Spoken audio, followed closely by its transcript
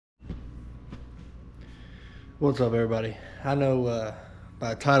What's up, everybody? I know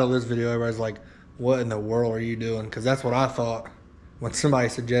by the title of this video, everybody's like, what in the world are you doing? Because that's what I thought when somebody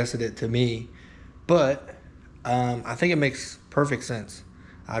suggested it to me. But I think it makes perfect sense.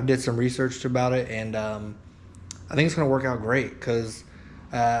 I did some research about it, and I think it's going to work out great because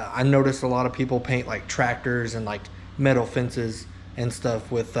I noticed a lot of people paint like tractors and like metal fences and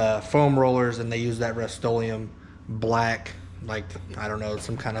stuff with foam rollers, and they use that Rust-Oleum black, like, I don't know,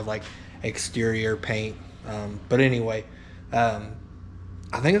 some kind of like exterior paint. But anyway, I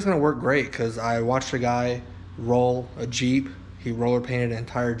think it's going to work great because I watched a guy roll a Jeep. He roller painted an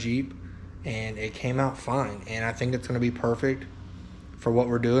entire Jeep, and it came out fine. And I think it's going to be perfect for what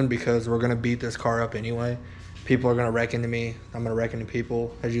we're doing because we're going to beat this car up anyway. People are going to wreck into me. I'm going to wreck into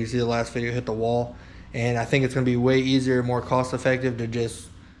people. As you see, the last video hit the wall. And I think it's going to be way easier, more cost effective to just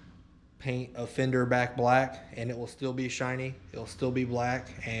paint a fender back black, and it will still be shiny. It'll still be black,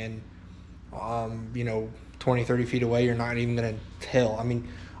 and 20, 30 feet away, you're not even going to tell. I mean,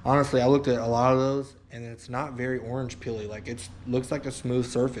 honestly, I looked at a lot of those, and it's not very orange peely. Like, it looks like a smooth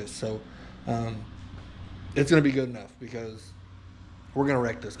surface. So it's going to be good enough because we're going to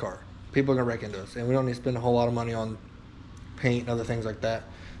wreck this car. People are going to wreck into us, and we don't need to spend a whole lot of money on paint and other things like that.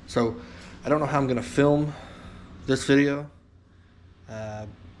 So I don't know how I'm going to film this video.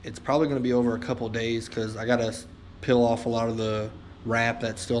 It's probably going to be over a couple days because I got to peel off a lot of the wrap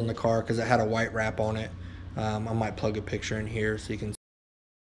that's still in the car because it had a white wrap on it. I might plug a picture in here so you can.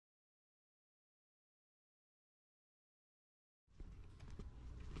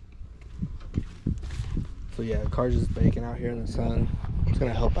 So yeah, the car's just baking out here in the sun. It's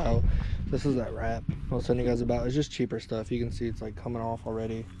gonna help out. This is that wrap I was telling you guys about. It's just cheaper stuff. You can see it's like coming off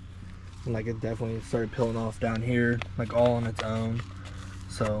already, and like it definitely started peeling off down here, like all on its own.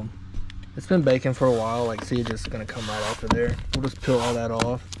 So it's been baking for a while. Like, see, it's just gonna come right off of there. We'll just peel all that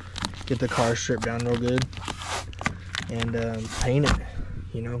off, get the car stripped down real good, and paint it.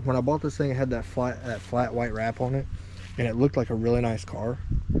 You know, when I bought this thing, it had that flat white wrap on it, and it looked like a really nice car.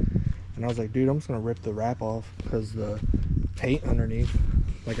 And I was like, dude, I'm just gonna rip the wrap off because the paint underneath,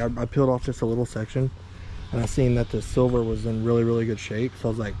 like I peeled off just a little section, and I seen that the silver was in really, really good shape. So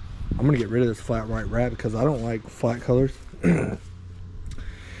I was like, I'm gonna get rid of this flat white wrap because I don't like flat colors.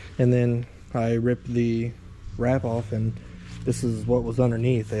 And then I ripped the wrap off, and this is what was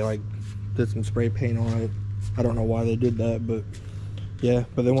underneath. They like did some spray paint on it. I don't know why they did that, but yeah.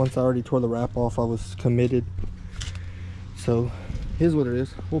 But then once I already tore the wrap off, I was committed. So here's what it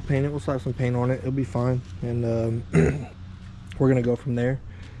is. We'll paint it. We'll slap some paint on it. It'll be fine, and we're gonna go from there.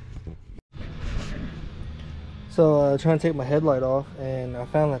 So trying to take my headlight off, and I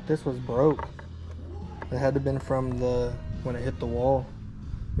found that this was broke. It had to have been from when it hit the wall.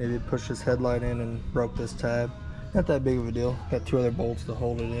 Maybe it pushed this headlight in and broke this tab. Not that big of a deal. Got two other bolts to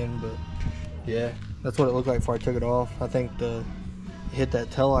hold it in, but yeah, that's what it looked like before I took it off. I think it hit that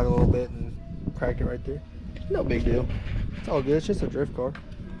tail light a little bit and cracked it right there. No big deal. It's all good. It's just a drift car.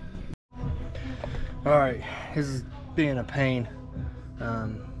 Alright, this is being a pain.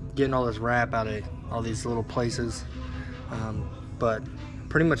 Getting all this wrap out of all these little places. But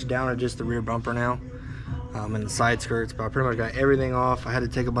pretty much down to just the rear bumper now. And the side skirts, but I pretty much got everything off. I had to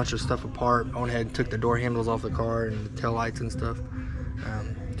take a bunch of stuff apart. I went ahead and took the door handles off the car and the tail lights and stuff,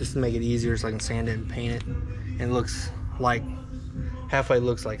 just to make it easier so I can sand it and paint it. And it looks like, halfway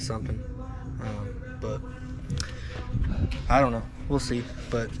looks like something, but I don't know. We'll see.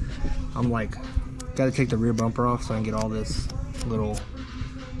 But I'm like, got to take the rear bumper off so I can get all this little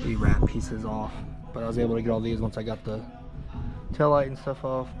wrap pieces off. But I was able to get all these once I got the tail light and stuff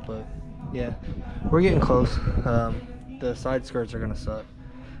off. But yeah, we're getting close. The side skirts are gonna suck.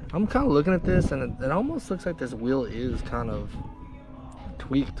 I'm kind of looking at this, and it almost looks like this wheel is kind of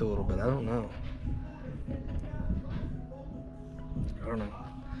tweaked a little bit. I don't know.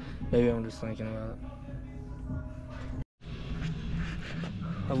 Maybe I'm just thinking about it.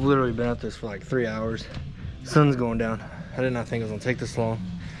 I've literally been at this for like 3 hours. Sun's going down. I did not think it was gonna take this long.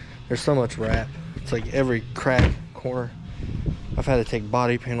 There's so much wrap. It's like every crack, corner. I've had to take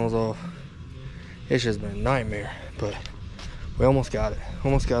body panels off. It's just been a nightmare, but we almost got it.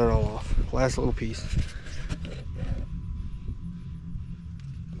 Almost got it all off. Last little piece.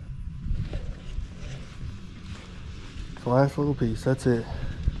 The last little piece, that's it.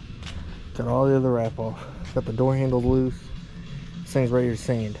 Got all the other wrap off. Got the door handles loose. This thing's ready to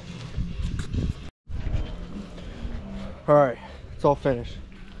sand. Alright, it's all finished.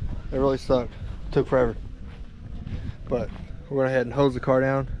 It really sucked. It took forever. But we're going to head and hose the car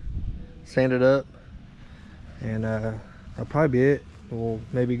down, sand it up, and that'll probably be it. We'll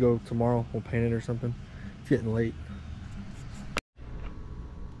maybe go tomorrow. We'll paint it or something. It's getting late.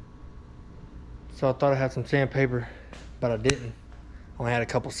 So I thought I had some sandpaper, but I didn't. Only had a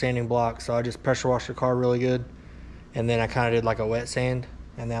couple sanding blocks, so I just pressure washed the car really good. And then I kind of did like a wet sand,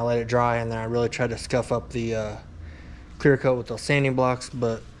 and then I let it dry, and then I really tried to scuff up the clear coat with those sanding blocks,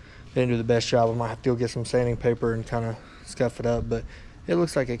 but didn't do the best job. I might have to go get some sanding paper and kind of scuff it up, but it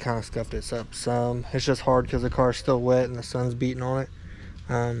looks like it kind of scuffed it up some. It's just hard because the car's still wet and the sun's beating on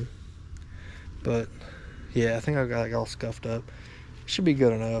it. But yeah, I think I got it all scuffed up. Should be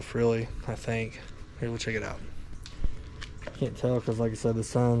good enough, really, I think. Here, we'll check it out. Can't tell because, like I said, the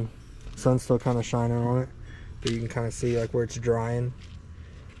sun's still kind of shining on it, but you can kind of see like where it's drying.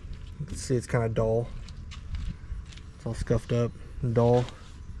 You can see it's kind of dull. It's all scuffed up and dull.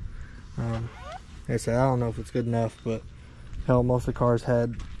 Like I said, I don't know if it's good enough, but hell, most of the cars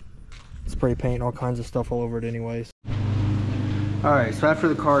had spray paint and all kinds of stuff all over it anyways. Alright, so after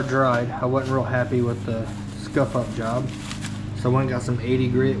the car dried, I wasn't real happy with the scuff up job. So I went and got some 80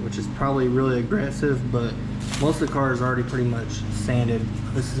 grit, which is probably really aggressive, but most of the car is already pretty much sanded.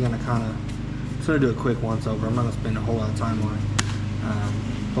 This is going to it's going to do a quick once over. I'm not going to spend a whole lot of time on it.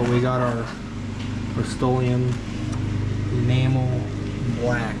 But we got our Rust-Oleum enamel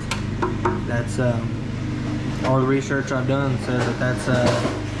black. That's all the research I've done says that that's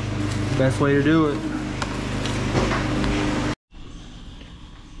the best way to do it.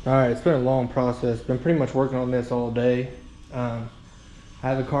 Alright, it's been a long process. Been pretty much working on this all day. I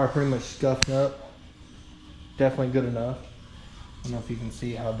have the car pretty much scuffed up. Definitely good enough. I don't know if you can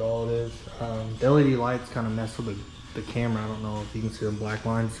see how dull it is. The LED lights kind of mess with the camera. I don't know if you can see the black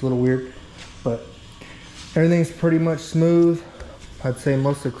lines. It's a little weird, but everything's pretty much smooth. I'd say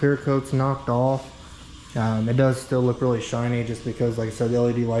most of the clear coat's knocked off. It does still look really shiny just because, like I said, the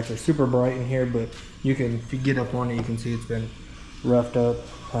LED lights are super bright in here, but you can, if you get up on it, you can see it's been roughed up.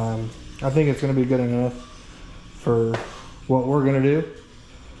 I think it's going to be good enough for what we're going to do.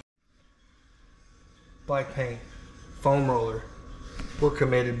 Black paint, foam roller. We're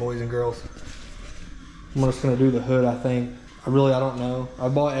committed, boys and girls. I'm just going to do the hood, I think. I don't know. I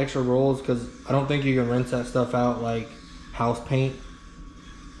bought extra rolls because I don't think you can rinse that stuff out like house paint.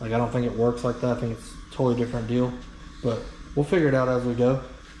 Like, I don't think it works like that. I think it's a totally different deal. But we'll figure it out as we go.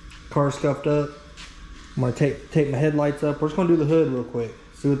 Car's scuffed up. I'm going to tape my headlights up. We're just going to do the hood real quick.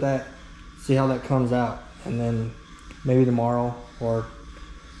 See how that comes out. And then maybe tomorrow, or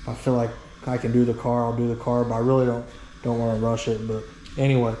if I feel like I can do the car, I'll do the car. But I really don't want to rush it. But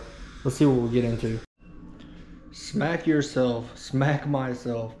anyway, let's see what we get into. Smack yourself, smack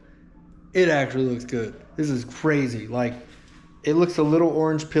myself. It actually looks good. This is crazy. Like, it looks a little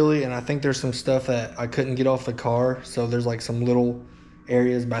orange pilly, and I think there's some stuff that I couldn't get off the car. So there's like some little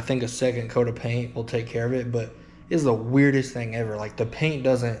areas, but I think a second coat of paint will take care of it. But it's the weirdest thing ever. Like, the paint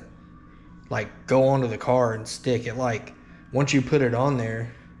doesn't like go onto the car and stick. It like, once you put it on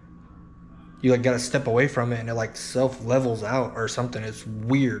there, you like gotta step away from it and it like self levels out or something. It's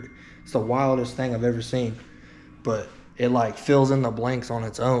weird. It's the wildest thing I've ever seen. But it like fills in the blanks on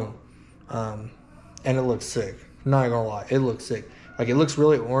its own. And it looks sick. Not gonna lie, it looks sick. Like, it looks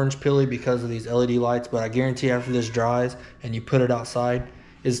really orange pilly because of these LED lights, but I guarantee after this dries and you put it outside,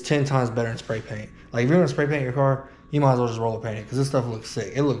 it's 10 times better than spray paint. Like, if you're gonna spray paint your car, you might as well just roller paint it because this stuff looks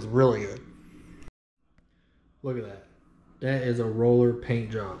sick. It looks really good. Look at that. That is a roller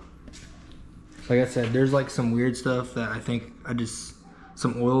paint job. Like I said, there's like some weird stuff that I think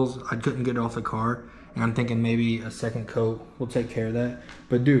some oils I couldn't get off the car, and I'm thinking maybe a second coat will take care of that.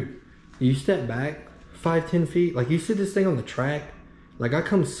 But dude, you step back 5-10 feet, like, you see this thing on the track, like, I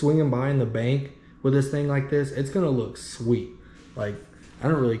come swinging by in the bank with this thing like this, it's gonna look sweet. Like, I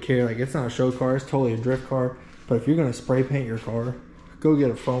don't really care. Like, it's not a show car, it's totally a drift car. But if you're gonna spray paint your car, go get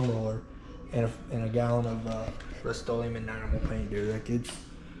a foam roller and a gallon of Rust-Oleum enamel paint, dude. Like, it's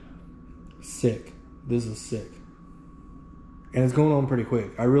sick. This is sick. And it's going on pretty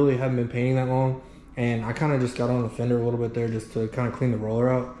quick. I really haven't been painting that long, and I kind of just got on the fender a little bit there just to kind of clean the roller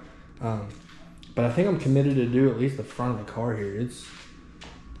out. But I think I'm committed to do at least the front of the car here. It's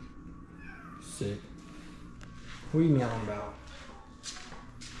sick. What are you yelling about?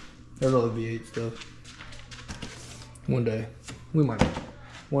 There's all the V8 stuff. One day, we'll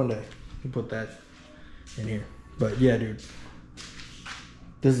put that in here. But yeah, dude,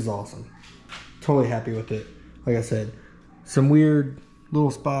 this is awesome. Totally happy with it. Like I said, some weird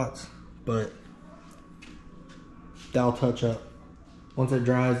little spots, but that'll touch up. Once it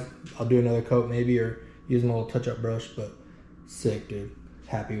dries, I'll do another coat maybe, or use my little touch-up brush. But sick, dude.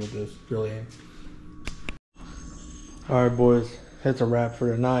 Happy with this, really am. All right, boys, that's a wrap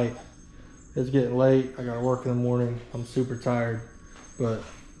for tonight. It's getting late. I gotta work in the morning. I'm super tired, but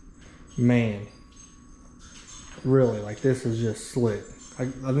man, really, like, this is just slick.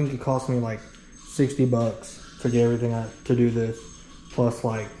 I think it cost me like $60 to get everything to do this, plus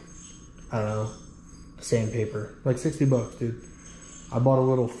like, I don't know, sandpaper. Like $60, dude. I bought a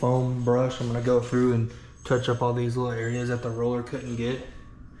little foam brush. I'm gonna go through and touch up all these little areas that the roller couldn't get.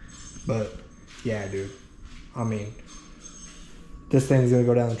 But yeah, dude, I mean, this thing's gonna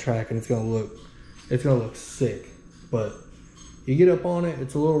go down the track and it's gonna look sick. But you get up on it,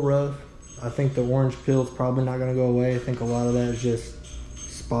 it's a little rough. I think the orange peel is probably not gonna go away. I think a lot of that is just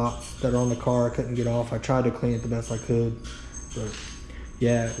spots that are on the car I couldn't get off. I tried to clean it the best I could, but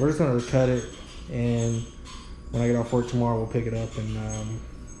yeah, we're just gonna cut it, and when I get off work tomorrow, we'll pick it up and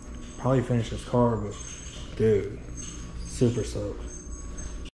probably finish this car. But dude, super soaked.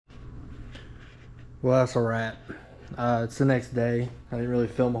 Well, that's a wrap. It's the next day. I didn't really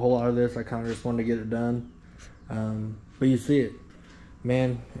film a whole lot of this. I kind of just wanted to get it done. But you see it,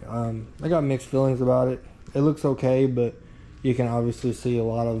 man. I got mixed feelings about it. It looks okay, but you can obviously see a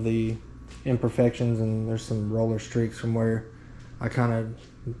lot of the imperfections, and there's some roller streaks from where I kind of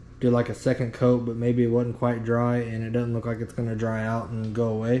did like a second coat, but maybe it wasn't quite dry, and it doesn't look like it's going to dry out and go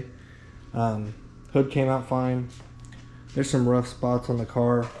away. Hood came out fine. There's some rough spots on the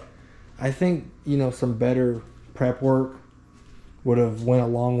car. I think, you know, some better prep work would have went a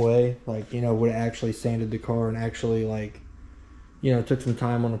long way. Like, you know, would have actually sanded the car and actually, like, you know, took some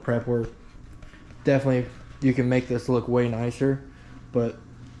time on the prep work. Definitely, you can make this look way nicer, but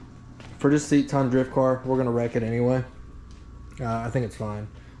for this seat time drift car, we're going to wreck it anyway. I think it's fine.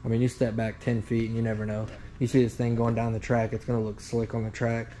 I mean, you step back 10 feet and you never know. You see this thing going down the track, it's going to look slick on the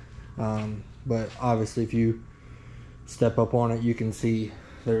track. But obviously, if you step up on it, you can see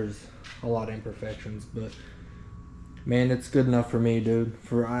there's a lot of imperfections. But man, it's good enough for me, dude.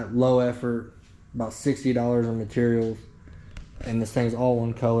 For low effort, about $60 in materials, and this thing's all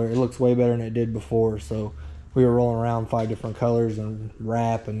one color. It looks way better than it did before. So we were rolling around 5 different colors and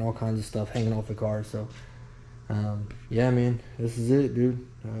wrap and all kinds of stuff hanging off the car. So yeah, man, this is it, dude.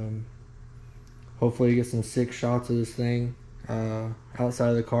 Hopefully you get some sick shots of this thing outside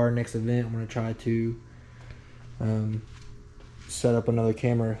of the car. Next event, I'm going to try to set up another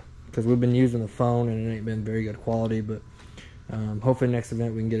camera, because we've been using the phone and it ain't been very good quality. But hopefully next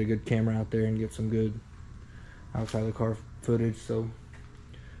event we can get a good camera out there and get some good outside of the car footage. So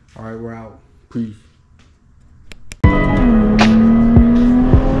alright, we're out. Peace.